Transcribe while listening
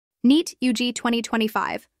NEET UG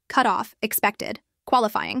 2025, cutoff, expected,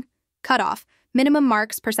 qualifying, cutoff, minimum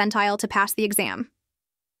marks percentile to pass the exam.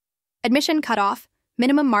 Admission cutoff,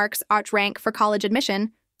 minimum marks arch rank for college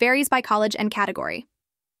admission, varies by college and category.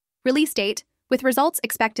 Release date, with results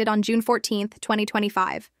expected on June 14,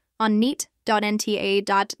 2025, on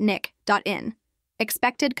neet.nta.nic.in.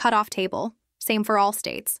 Expected cutoff table, same for all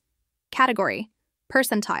states. Category,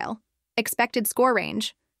 percentile, expected score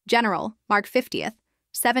range, general, mark 50th,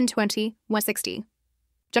 720, 160.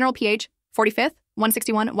 General PH, 45th,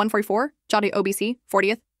 161, 144, Jotty OBC,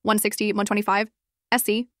 40th, 160, 125,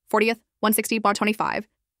 SC, 40th, 160, 125,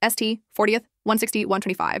 ST, 40th, 160,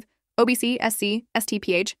 125, OBC, SC,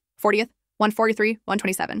 STPH, 40th, 143,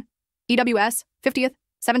 127, EWS, 50th,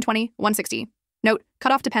 720, 160. Note,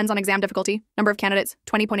 cutoff depends on exam difficulty, number of candidates,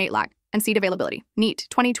 20.8 lakh, and seat availability. NEET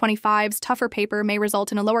 2025's tougher paper may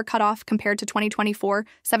result in a lower cutoff compared to 2024,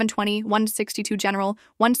 720, 162 general,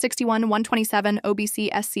 161, 127 OBC,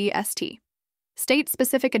 SC, ST.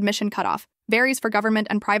 State-specific admission cutoff varies for government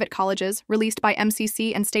and private colleges, released by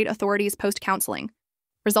MCC and state authorities post-counseling.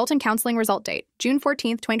 Result in counseling result date, June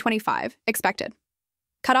 14, 2025, expected.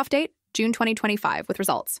 Cutoff date, June 2025, with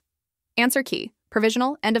results. Answer key,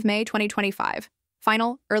 provisional, end of May 2025.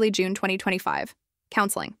 Final, early June 2025.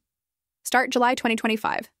 Counseling. Start July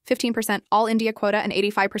 2025, 15% all India quota and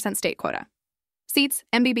 85% state quota. Seats,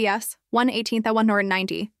 MBBS,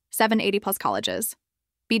 118,190, 780 plus colleges.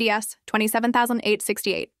 BDS,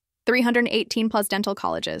 27,868, 318 plus dental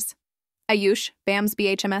colleges. Ayush, BAMS,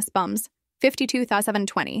 BHMS, BUMS,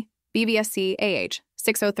 52,720, BVSC, AH,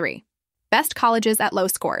 603. Best colleges at low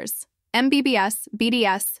scores. MBBS,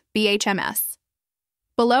 BDS, BHMS.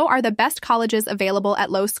 Below are the best colleges available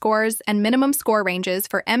at low scores and minimum score ranges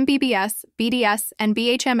for MBBS, BDS, and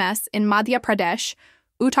BHMS in Madhya Pradesh,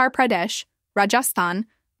 Uttar Pradesh, Rajasthan,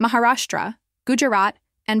 Maharashtra, Gujarat,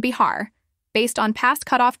 and Bihar, based on past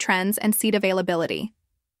cutoff trends and seat availability.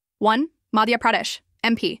 1. Madhya Pradesh,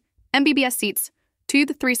 MP, MBBS seats,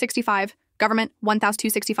 2,365, government,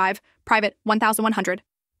 1,265, private, 1,100.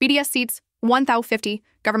 BDS seats, 1,050,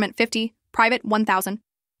 government 50, private 1,000.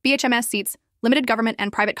 BHMS seats, limited government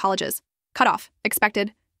and private colleges. Cutoff,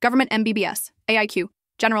 expected, government MBBS, AIQ,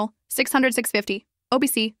 general, 600, 650,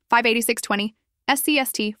 OBC, 580, 620,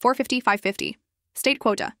 SC/ST, 450, 550. State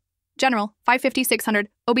quota, general, 550, 600,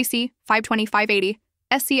 OBC, 520, 580,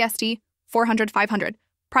 SC/ST, 400, 500.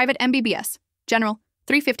 Private MBBS, general,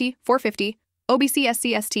 350, 450, OBC,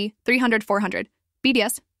 SC/ST, 300, 400.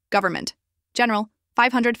 BDS, government, general,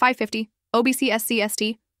 500, 550, OBC,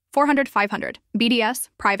 SC/ST, 400, 500. BDS,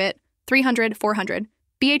 private, 300, 400.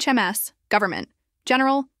 BHMS, government,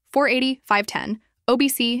 general, 480, 510.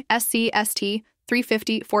 OBC, SC/ST,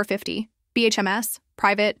 350, 450. BHMS,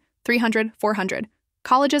 private, 300, 400.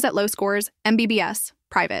 Colleges at low scores, MBBS,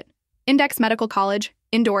 private. Index Medical College,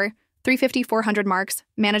 indoor, 350, 400 marks,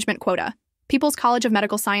 management quota. People's College of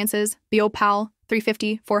Medical Sciences, BOPAL,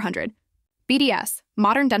 350, 400. BDS,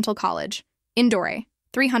 Modern Dental College, indoor,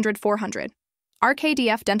 300, 400.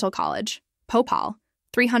 RKDF Dental College, POPAL,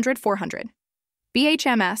 300, 400.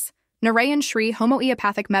 BHMS, Narayan Shri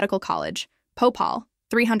Homeopathic Medical College, POPAL,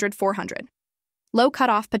 300, 400. Low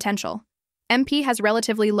cutoff potential. MP has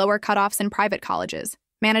relatively lower cutoffs in private colleges,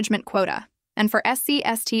 management quota, and for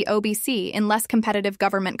SC/ST OBC in less competitive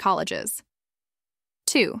government colleges.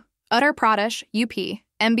 2. Uttar Pradesh, UP,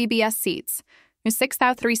 MBBS seats,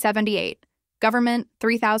 6,378, government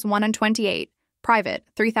 3,128, private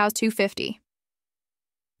 3,250.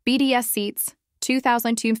 BDS seats,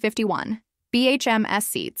 2,251, BHMS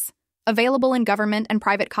seats, available in government and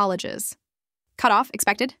private colleges. Cutoff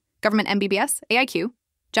expected, government MBBS, AIQ,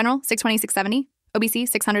 general 620, 670, OBC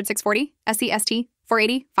 600, 640, SC/ST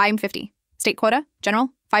 480, 550. State quota,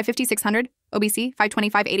 general 550, 600, OBC 520,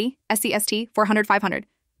 580, SC/ST 400, 500.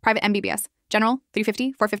 Private MBBS, general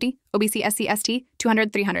 350, 450, OBC, SC/ST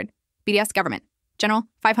 200, 300. BDS government, general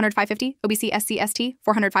 500, 550, OBC, SC/ST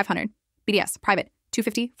 400, 500. BDS private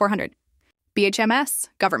 250, 400. BHMS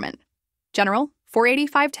government, general 480,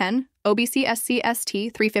 510, OBC,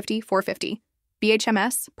 SC/ST 350, 450.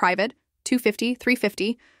 BHMS private 250,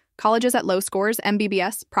 350. Colleges at low scores,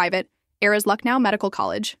 MBBS private, Eras Lucknow Medical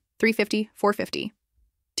College 350, 450.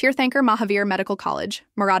 Tirthankar Mahavir Medical College,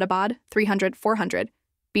 Moradabad 300, 400.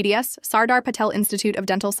 BDS Sardar Patel Institute of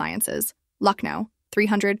Dental Sciences, Lucknow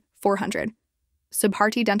 300, 400.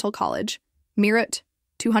 Subharti Dental College, Meerut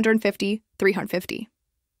 250, 350.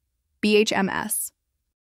 BHMS.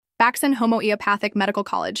 Baxan Homeopathic Medical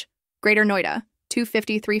College, Greater Noida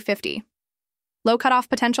 250, 350. Low cutoff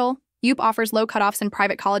potential. UP offers low cutoffs in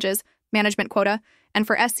private colleges, management quota, and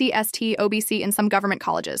for SC/ST OBC in some government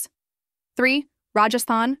colleges. 3.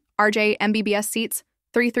 Rajasthan, RJ MBBS seats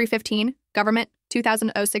 3,315, government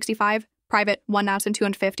 2,065, private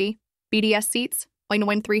 1,250, BDS seats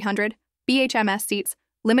 1,300, BHMS seats,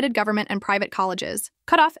 limited government and private colleges.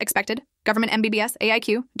 Cutoff expected, government MBBS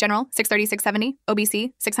AIQ, general 630, 670,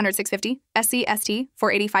 OBC 600, 650, SC, ST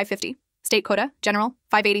 480, 550. State Quota, general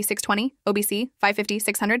 580, 620, OBC 550,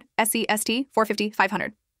 600, SC, ST 450,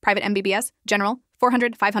 500. Private MBBS, general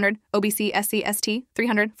 400, 500, OBC, SC, ST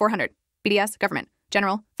 300, 400. BDS, government,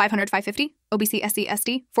 general 500, 550, OBC, SC,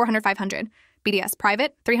 ST 400, 500. BDS,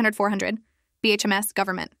 private 300, 400. BHMS,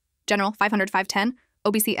 government, general 500, 510,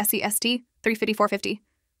 OBC, SC, ST 350, 450.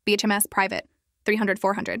 BHMS, private 300,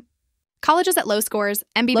 400. Colleges at low scores,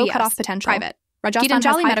 MBBS, low cutoff potential, private. Rajasthan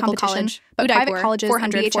has high Medical College, but private colleges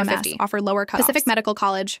 400, and BHMS offer lower cutoffs. Pacific Medical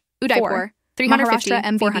College, Udaipur, 350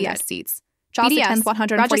 MBBS 400 seats. BDS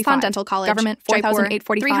 145. Rajasthan Dental College, government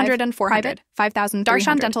 4,845, 300 and 400, private 5,000.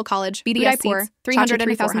 Darshan Dental College, BDS Udaipur 300 and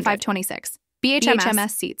 3,526. BHMS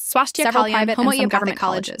seats. Swasthya Kalyan Homoea government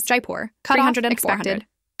colleges, Jaipur 300 and 400.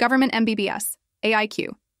 Government MBBS,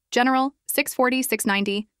 AIQ, general 640,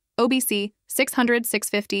 690, OBC 600,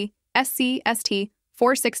 650, SC, ST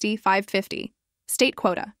 460, 550. State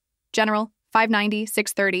Quota, general 590,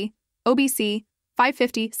 630, OBC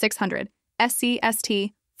 550, 600, SC,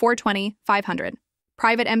 ST 420, 500.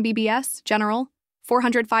 Private MBBS, general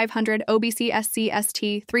 400, 500, OBC, SC,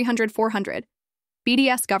 ST 300, 400.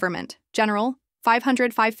 BDS government, general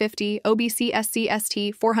 500, 550, OBC, SC,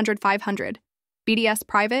 ST 400, 500. BDS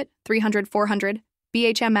private 300, 400.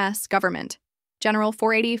 BHMS government, general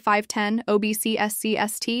 480, 510, OBC,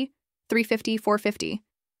 SC, ST 350, 450.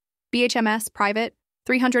 BHMS private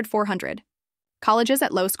 300, 400. Colleges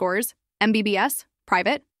at low scores, MBBS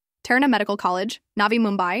private, Terna Medical College, Navi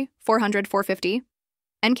Mumbai 400, 450.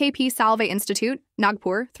 NKP Salve Institute,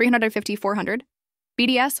 Nagpur 350, 400.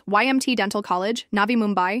 BDS YMT Dental College, Navi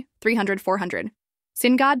Mumbai 300, 400.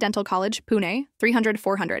 Singad Dental College, Pune 300,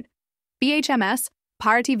 400. BHMS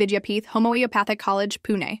Bharati Vidyapith Homeopathic College,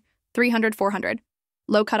 Pune 300, 400.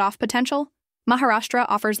 Low cutoff potential, Maharashtra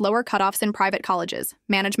offers lower cutoffs in private colleges,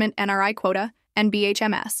 management NRI quota, and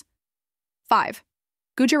BHMS. 5.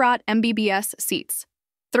 Gujarat MBBS seats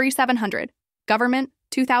 3,700, government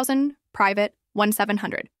 2,000, private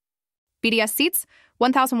 1,700. BDS seats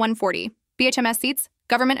 1,140, BHMS seats,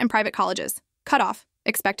 government and private colleges. Cutoff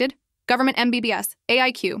expected, government MBBS,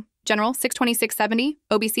 AIQ, general 620, 670,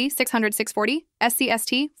 OBC 600, 640, SC,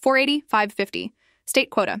 ST 480, 550. State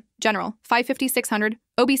Quota, general 550, 600,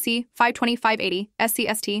 OBC 520, 580,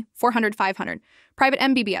 SC, ST 400, 500. Private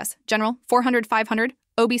MBBS, general 400, 500,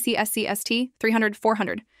 OBC, SC, ST 300,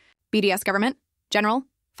 400. BDS government, general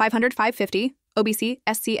 500, 550, OBC,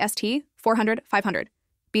 SC, ST 400, 500.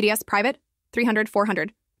 BDS private 300,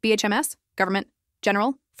 400. BHMS government,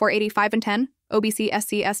 general 480, 5 and 10, OBC,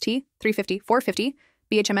 SC, ST 350, 450.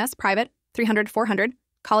 BHMS private 300, 400.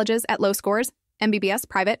 Colleges at low scores, MBBS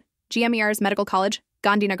private, GMER's Medical College,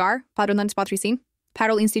 Gandhinagar, 435,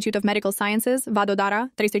 Parallel Institute of Medical Sciences, Vadodara,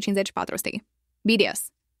 354.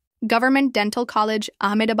 BDS. Government Dental College,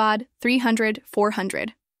 Ahmedabad, 300,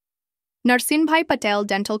 400. Narsinbhai Patel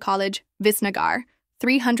Dental College, Visnagar,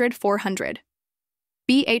 300, 400.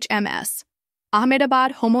 BHMS.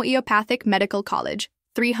 Ahmedabad Homeopathic Medical College,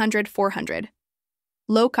 300, 400.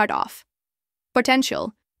 Low cutoff.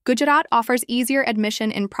 Potential. Gujarat offers easier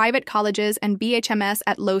admission in private colleges and BHMS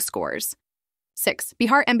at low scores. 6.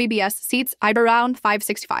 Bihar MBBS seats around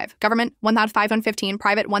 565, government 1,515,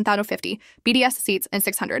 private 1,050, BDS seats and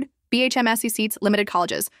 600. BHMS seats limited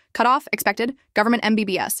colleges. Cutoff expected, government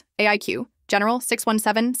MBBS, AIQ, general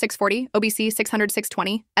 617, 640, OBC 600,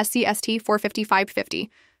 620, SC, ST 450, 550.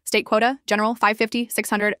 State Quota, general 550,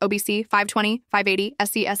 600, OBC 520, 580,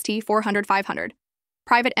 SC, ST 400, 500.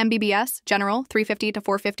 Private MBBS, general 350 to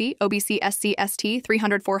 450, OBC, SC, ST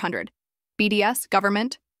 300, 400. BDS,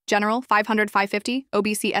 government, general 500, 550,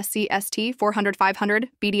 OBC, SC, ST 400, 500,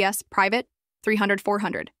 BDS, private 300,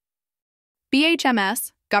 400.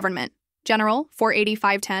 BHMS, government, general 480,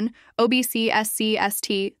 510, OBC, SC,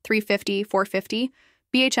 ST 350, 450,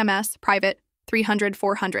 BHMS, private 300,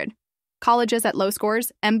 400. Colleges at low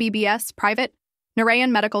scores, MBBS, private,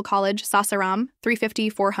 Narayan Medical College, Sasaram 350,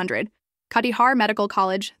 400. Katihar Medical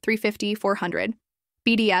College, 350, 400.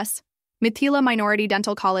 BDS, Mithila Minority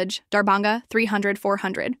Dental College, Darbhanga, 300,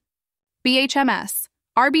 400. BHMS,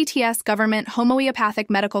 RBTS Government Homeopathic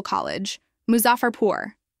Medical College,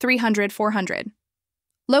 Muzaffarpur, 300, 400.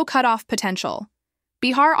 Low cutoff potential.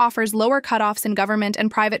 Bihar offers lower cutoffs in government and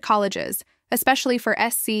private colleges, especially for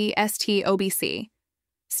SC, ST, OBC.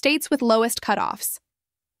 States with lowest cutoffs.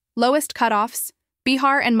 Lowest cutoffs.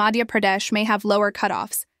 Bihar and Madhya Pradesh may have lower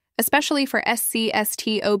cutoffs, especially for SC,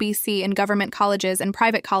 ST, OBC in government colleges and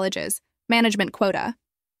private colleges, management quota.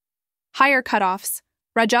 Higher cutoffs.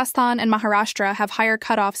 Rajasthan and Maharashtra have higher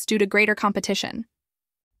cutoffs due to greater competition.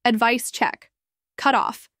 Advice check.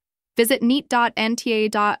 Cutoff. Visit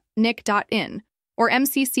neet.nta.nic.in or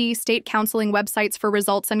MCC State Counselling websites for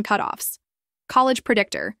results and cutoffs. College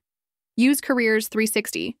Predictor. Use Careers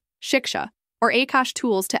 360, Shiksha, or ACOSH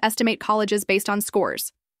tools to estimate colleges based on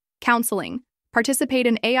scores. Counseling. Participate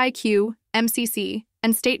in AIQ, MCC,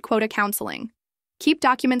 and State Quota counseling. Keep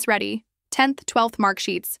documents ready, 10th, 12th mark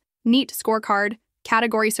sheets, NEET scorecard,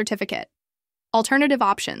 category certificate. Alternative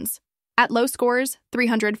options. At low scores,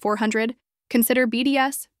 300, 400, consider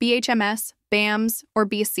BDS, BHMS, BAMS, or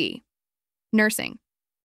BC. Nursing.